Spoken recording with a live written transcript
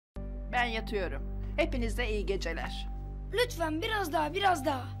Ben yatıyorum. Hepinize iyi geceler. Lütfen biraz daha, biraz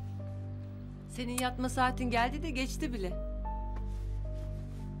daha. Senin yatma saatin geldi de geçti bile.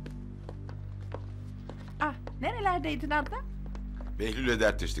 Ah, nerelerdeydin Adnan? Behlül'le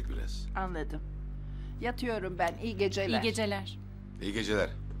dertleştik biraz. Anladım. Yatıyorum ben. İyi geceler. İyi geceler. İyi geceler.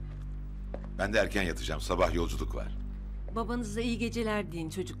 Ben de erken yatacağım. Sabah yolculuk var. Babanıza iyi geceler deyin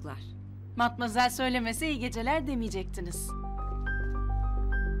çocuklar. Matmazel söylemese iyi geceler demeyecektiniz.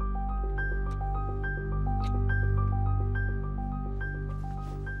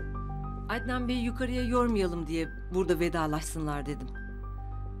 Adnan Bey'i yukarıya yormayalım diye burada vedalaşsınlar dedim.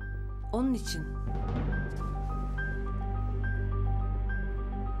 Onun için.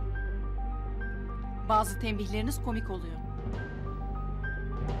 Bazı tembihleriniz komik oluyor.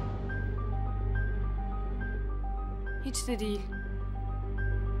 Hiç de değil.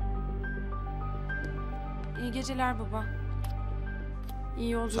 İyi geceler baba.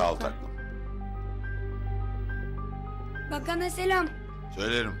 İyi yolculuklar. Sağ ol tatlım. Bakana selam.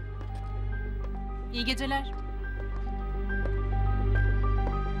 Söylerim. İyi geceler.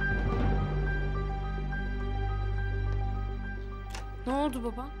 Ne oldu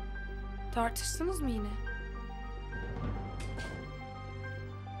baba? Tartıştınız mı yine?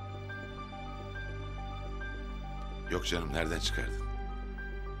 Yok canım, nereden çıkardın?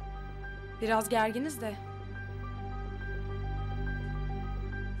 Biraz gerginiz de.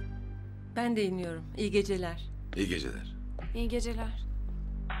 Ben de iniyorum. İyi geceler. İyi geceler. İyi geceler.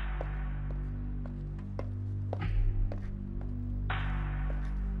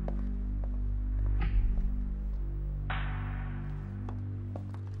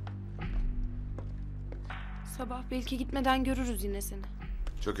 Sabah belki gitmeden görürüz yine seni.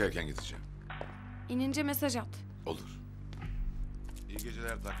 Çok erken gideceğim. İnince mesaj at. Olur. İyi geceler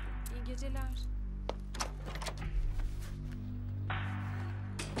tatlım. İyi geceler.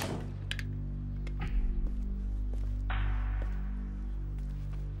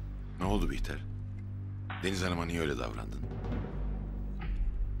 Ne oldu Bihter? Deniz Hanım'a niye öyle davrandın?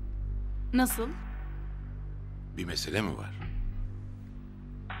 Nasıl? Bir mesele mi var?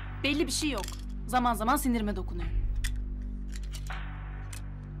 Belli bir şey yok. Zaman zaman sinirime dokunuyor.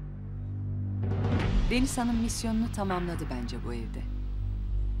 Deniz Hanım misyonunu tamamladı bence bu evde.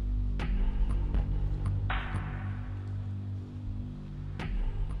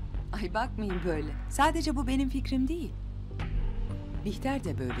 Ay bakmayın böyle. Sadece bu benim fikrim değil. Bihter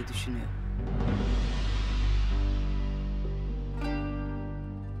de böyle düşünüyor.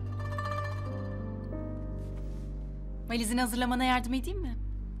 Valizini hazırlamana yardım edeyim mi?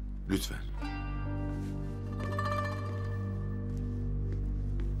 Lütfen.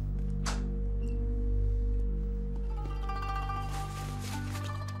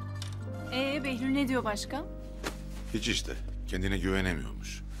 Behlül ne diyor başka? Hiç işte. Kendine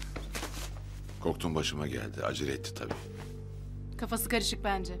güvenemiyormuş. Korktum, başıma geldi. Acele etti tabii. Kafası karışık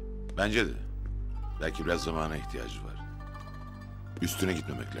bence. Bence de. Belki biraz zamana ihtiyacı var. Üstüne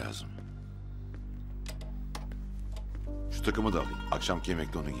gitmemek lazım. Şu takımı da alayım. Akşamki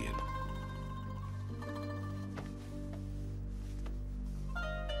yemekte onu giyerim.